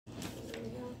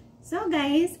So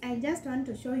guys, I just want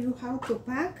to show you how to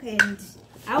pack and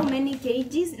how many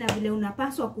kgs na vile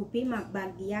unapaswa kupima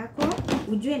bag yako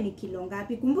ujue ni kilo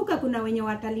ngapi. Kumbuka kuna wenye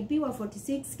watalipiwa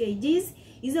 46 kgs,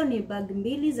 hizo ni bag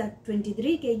mbili za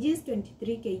 23 kgs,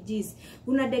 23 kgs.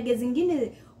 Kuna dege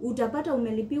zingine utapata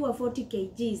umelipiwa 40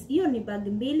 kgs. Hiyo ni bag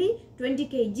mbili 20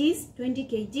 kgs, 20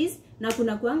 kgs na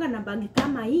kuna kuanga na bag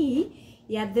kama hii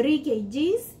ya 3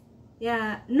 kgs,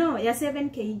 ya 7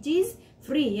 kgs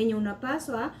free yenye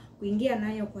unapaswa kuingia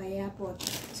nayo kwa airport.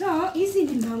 So hizi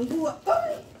ni manguo.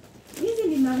 Hizi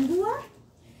ni manguo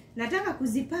nataka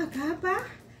kuzipaka hapa.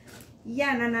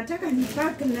 Na nataka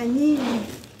nipack na nyinyi.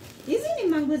 Hizi ni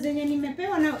manguo zenye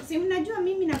nimepewa na si mnajua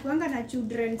mimi nakuanga na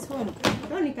children's home.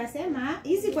 So nikasema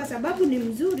hizi kwa sababu ni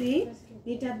mzuri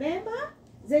nitabeba,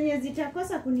 zenye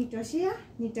zitakosa kunitoshea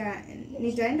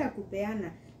nitaenda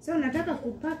kupeana. So nataka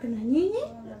kupack na nyinyi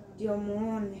ndio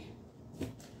muone.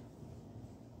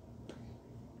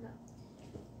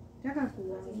 Nataka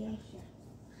kuonyesha.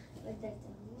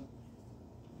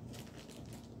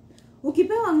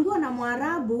 Ukipewa nguo na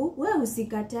Mwarabu, wewe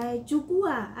usikatae,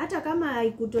 chukua. Hata kama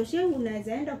haikutoshea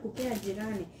unaweza enda kupea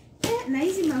jirani. Na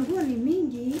hizi manguo ni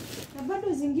mingi, na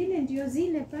bado zingine ndio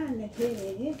zile pale.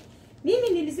 Mimi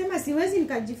nilisema siwezi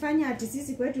nikajifanya ati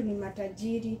sisi kwetu ni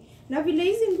matajiri. Na vile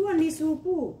hizi nguo ni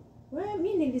supu.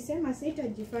 Mimi nilisema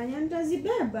sitajifanya,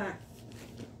 nitazibeba.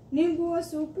 Ni nguo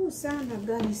supu sana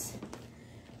guys.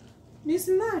 Ni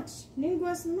smart, ni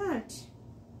nguo smart.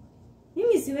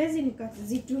 Mimi siwezi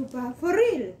nikazitupa for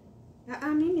real.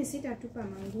 Mimi sitatupa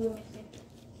manguo.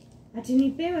 Ati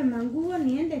nipewe manguo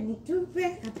niende nitupe,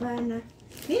 hapana.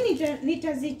 Mimi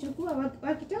nitazichukua.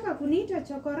 Wakitaka kuniita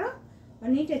chokora,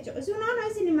 waniite chokora. Si unaona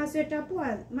hizi ni masweta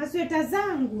poa, masweta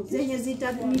zangu zenye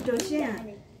zitanitoshea.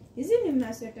 Hizi ni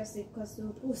masweta siko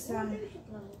supu sana.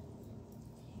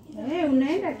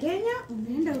 Unaenda Kenya,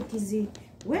 unaenda ukizi.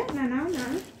 Na naona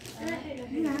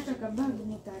hata kabangu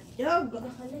ni kadogo.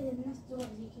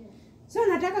 So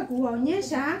nataka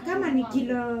kuwaonyesha kama ni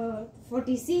kilo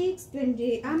 46,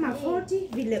 20 ama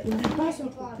 40 vile unapaswa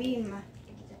kupima.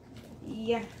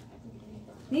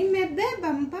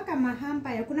 Nimebeba mpaka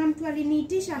mahamba. Kuna mtu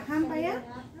aliniitisha hamba.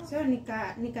 So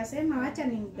nikasema wacha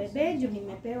nimbebe juu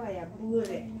nimepewa ya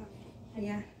bure.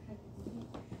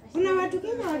 Kuna watu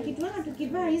Kenya wakituona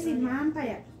tukivaa hizi mahamba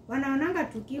wanaonanga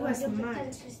tukiwa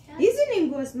smart. Hizi ni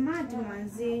nguo smart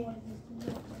manzi.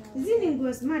 Hizi ni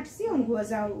nguo smart, sio nguo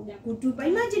za kutupa.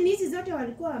 Imagine hizi zote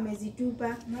walikuwa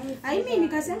wamezitupa. Mimi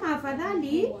nikasema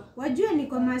afadhali wajue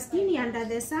niko maskini under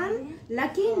the sun,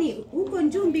 lakini huko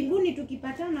juu mbinguni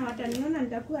tukipatana wataniona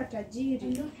nitakuwa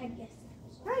tajiri.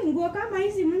 Nguo kama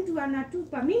hizi mtu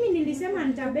anatupa. Mimi nilisema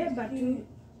nitabeba tu.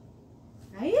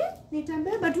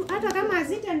 Nitabeba tu hata kama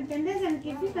hazitanipendeza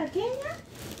nikifika Kenya,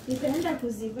 nitaenda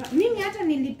kuzivaa. Mimi hata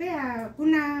nilipea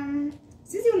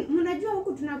sisi mnajua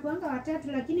huku tunakuanga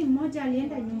watatu lakini mmoja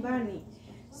alienda nyumbani.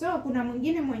 So kuna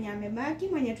mwingine mwenye amebaki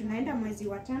mwenye tunaenda mwezi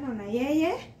wa 5 na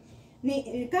yeye.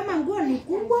 Kama nguo ni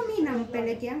kubwa mimi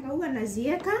nampelekeanga huwa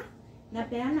nazieka na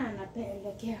peana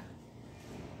anapelekea.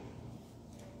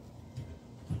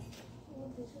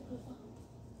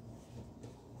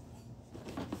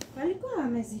 Walikuwa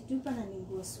wamezitupa na ni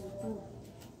nguo supu.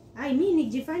 Mimi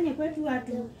nijifanye kwetu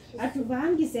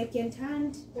hatuvaangi second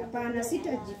hand. Hapana,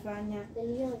 sitajifanya.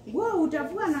 Nguo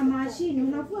utafua na mashini,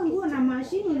 unafua nguo na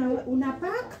mashini,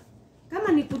 unapack.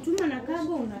 Kama ni kutuma na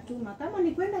cargo unatuma. Kama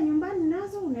ni kwenda nyumbani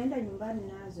nazo unaenda nyumbani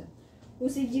nazo.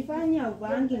 Usijifanye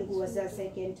uvaangi nguo za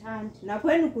second hand. Na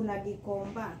kwenu kuna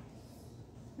Gikomba.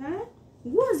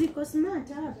 Nguo ziko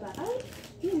smart hapa.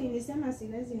 Mimi nilisema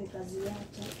siwezi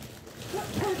nikaziacha.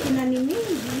 Kuna ni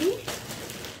mingi.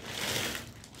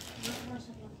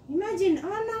 Imagine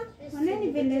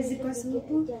oneni vile ziko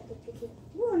supu.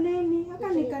 Oneni haka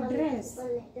ni ka dress.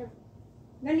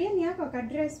 Ngalieni hako ka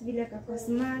dress vile kako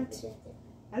smart.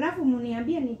 Alafu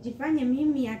mniambie nijifanye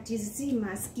mimi ati si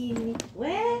maskini.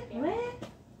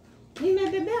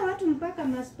 Nimebebea watu mpaka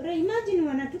maspray. Imagine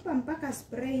wanatupa mpaka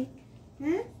spray.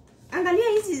 Angalia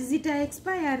hizi zita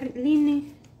expire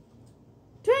lini?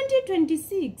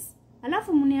 2026.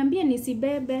 Alafu mniambie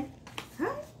nisibebe.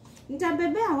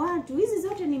 Nitabebea watu. Hizi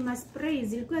zote ni maspray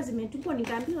zilikuwa zimetupwa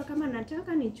nikaambiwa kama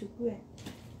nataka nichukue.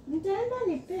 Nitaenda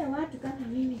nipea watu kama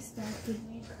mimi sitaki.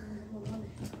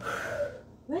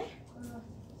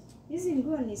 Hizi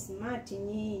nguo ni smart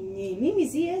nyinyi. Mimi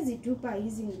siwezi tupa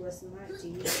hizi nguo smart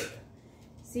hizi.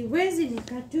 Siwezi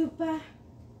nikatupa.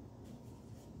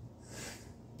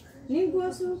 Ni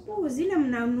nguo supu zile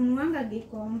mnanunuanga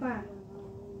Gikomba.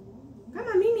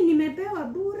 Kama mimi nimepewa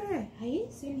bure,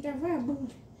 si nitavaa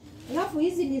bure. Alafu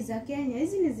hizi ni za Kenya.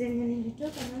 Hizi ni zenye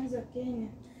nilitoka nazo Kenya.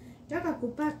 Nataka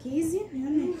kupaki hizi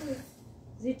nione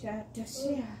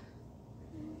zitatoshea.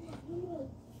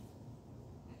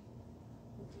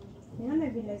 Nione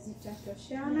vile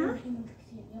zitatoshana.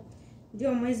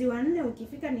 Ndio mwezi wa 4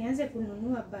 ukifika nianze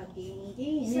kununua bagi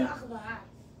nyingine.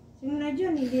 Si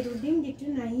mnajua nilirudingi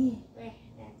tu na hii.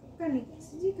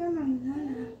 Sijui kama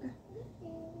mnaona hapa.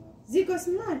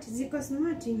 Ziko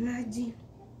smart imagine.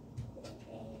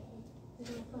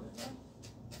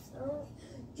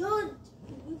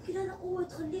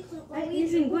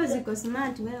 Hizi nguo ziko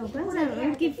smart wewe. Kwanza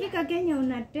ukifika Kenya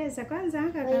unatesa. Kwanza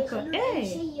haka kako.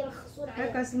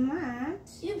 Kaka smart.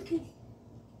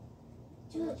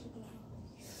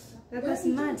 Kaka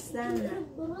smart sana.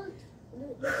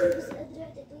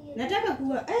 Nataka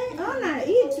kuwa ona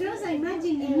hii trouser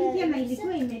imagine ni mpya na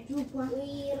ilikuwa imetupwa.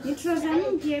 Ni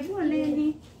trouser mpya hebu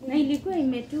neni na ilikuwa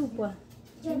imetupwa.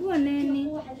 Hebu neni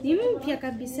ni mpya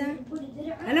kabisa.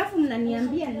 Alafu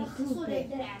mnaniambia nitupe.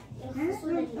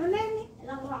 Oneni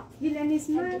vile ni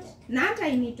smart na hata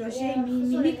initoshei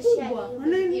mimi, ni kubwa.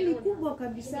 Oneni ni kubwa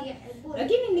kabisa.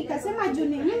 Lakini nikasema juu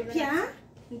ni mpya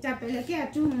nitapelekea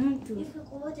tu mtu.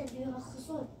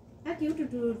 Haki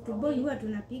hutu tuboi huwa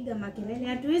tunapiga makelele.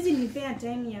 Hatuwezi nipea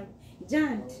time ya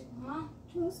jant.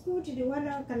 Tuskutili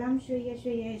wala kalamu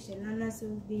shoyeshe na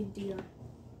nasu video.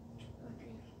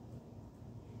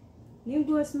 Ni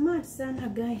nguo smart sana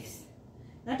guys.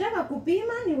 Nataka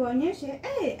kupima niwaonyeshe.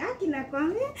 Haki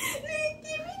nakwambia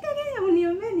nikifika Kenya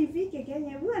uniombe nifike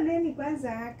Kenya. Bua neni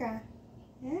kwanza haka.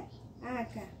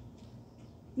 Haka.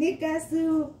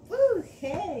 Nikasu.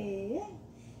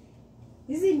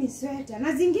 Hizi ni sweta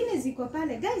na zingine ziko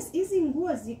pale. Guys, hizi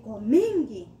nguo ziko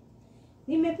mingi.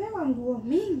 Nimepewa nguo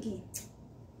mingi.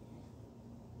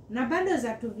 Na bado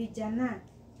za tu vijana.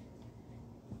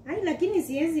 Lakini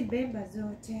siwezi beba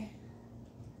zote.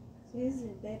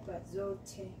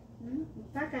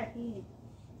 Mpaka hii.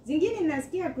 Zingine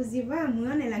nasikia kuzivaa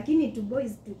muone lakini tu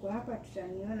boys tuko hapa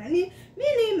tutaniona.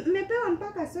 Mimi nimepewa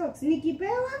mpaka socks.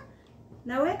 Nikipewa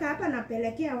naweka hapa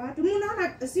napelekea watu.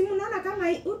 Mnaona kama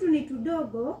utu ni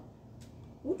tudogo.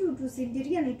 Utu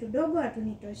tusidiria ni tudogo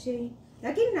hatunitoshei.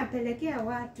 Lakini napelekea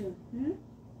watu.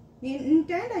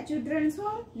 Nitaenda children's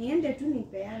home, niende tu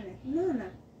nipeane.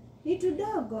 Unaona? Ni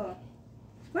tudogo.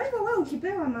 Kwa hivyo wewe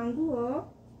ukipewa manguo,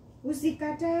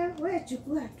 usikatae, wewe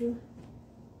chukua tu.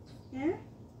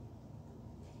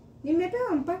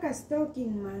 Nimepewa mpaka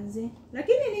stocking manze.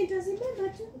 Lakini nitazibeba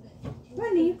tu.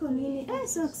 Kwani iko nini?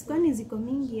 Socks kwani ziko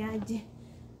mingi aje?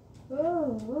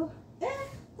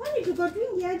 Kwani tuko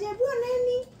twingi aje? Bua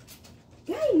neni?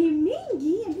 Gai ni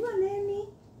mingi, bua neni?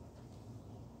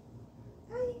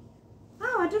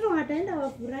 Watoto wataenda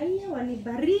wafurahie,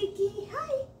 wanibariki.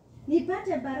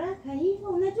 Nipate baraka hivyo.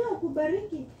 Unajua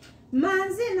kubariki.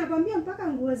 Manze nakwambia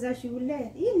mpaka nguo za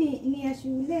shule. Hii ni ya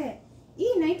shule. Hii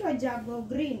inaitwa Jago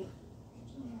Green.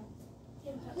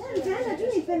 Nitaenda tu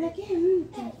nipelekee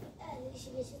mtu.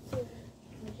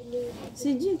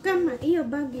 Sijui kama hiyo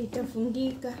bagi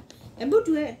itafungika. Hebu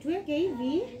tuweke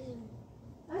hivi.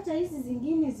 Acha hizi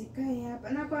zingine zikae hapa.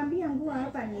 Nakwambia nguo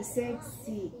hapa ni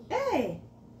sexy.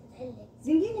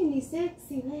 Zingine ni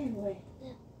sexy wewe.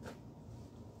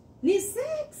 Ni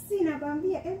sexy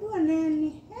nakwambia. Hebu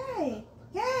neni.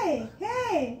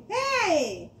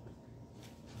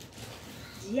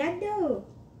 Jiado.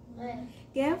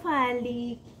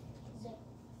 Kefali.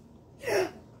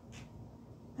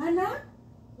 Ana?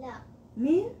 La.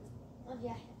 Min?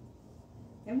 Mavya.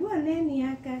 Hebu neni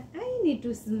haka. Ni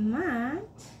too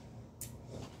smart.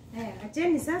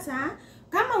 Acheni sasa.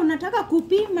 Kama unataka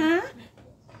kupima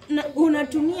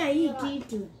unatumia hii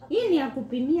kitu. Hii ni ya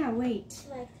kupimia weight.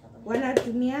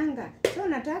 Wanatumianga. So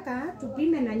nataka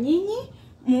tupime na nyinyi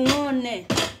muone.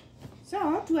 So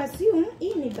tu assume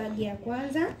hii ni bagi ya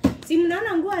kwanza. Si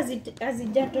mnaona nguo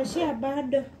hazijatoshea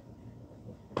bado.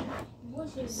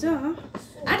 So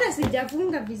hata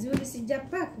sijafunga vizuri,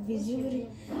 sijapack vizuri.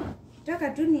 Nataka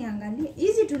tu niangalie.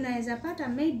 Hizi tunaweza pata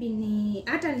maybe ni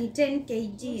hata ni 10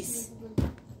 kgs.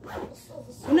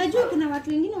 Unajua kuna watu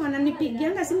wengine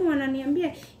wananipigianga simu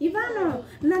wananiambia, "Ivano,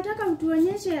 nataka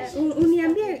utuonyeshe,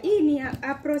 uniambie hii ni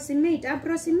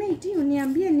approximate hii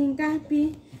uniambie ni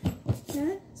ngapi?"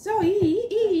 So hii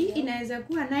inaweza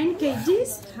kuwa 9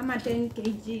 kgs ama 10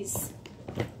 kgs.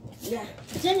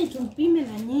 Jeni tumpime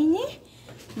na nyinyi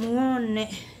muone.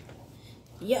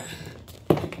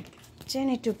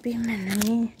 Jeni tupime na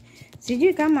nyinyi.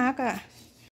 Sijui kama haka.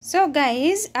 So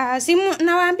guys,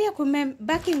 nawaambia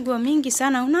kumebaki nguo mingi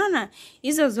sana. Unaona?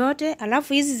 Hizo zote,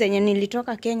 alafu hizi zenye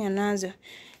nilitoka Kenya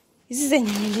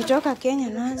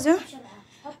nazo.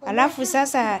 Alafu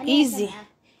sasa hizi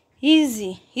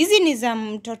ni za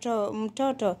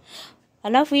mtoto.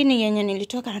 Alafu hii ni yenye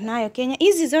nilitoka nayo Kenya.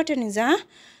 Hizi zote ni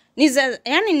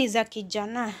za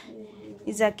kijana.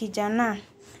 Ni za kijana.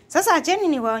 Sasa acheni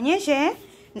niwaonyeshe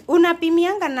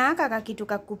unapimianga na aka kitu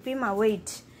kakupima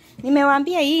weight.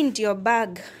 Nimewaambia hii ndio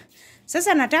bag.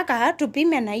 Sasa nataka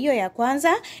tupime na hiyo ya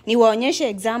kwanza, niwaonyeshe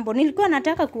example. Nilikuwa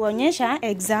nataka kuonyesha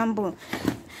example.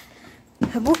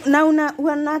 Na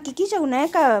unahakikisha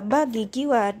unaweka bag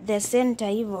ikiwa the center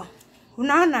hivyo.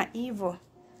 Unaona hivyo.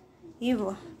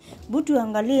 Hivyo. Butu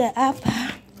angalia hapa.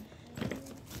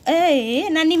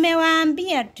 Na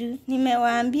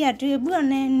nimewaambia tu hebu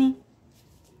aneni.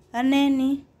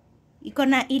 Iko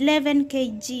na 11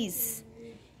 kgs.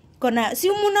 Si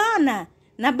mnaona?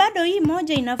 Na bado hii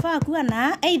moja inafaa kuwa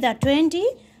na either 20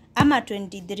 ama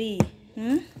 23.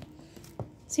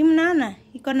 Si mnaona?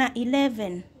 Iko na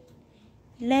 11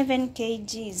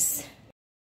 kgs.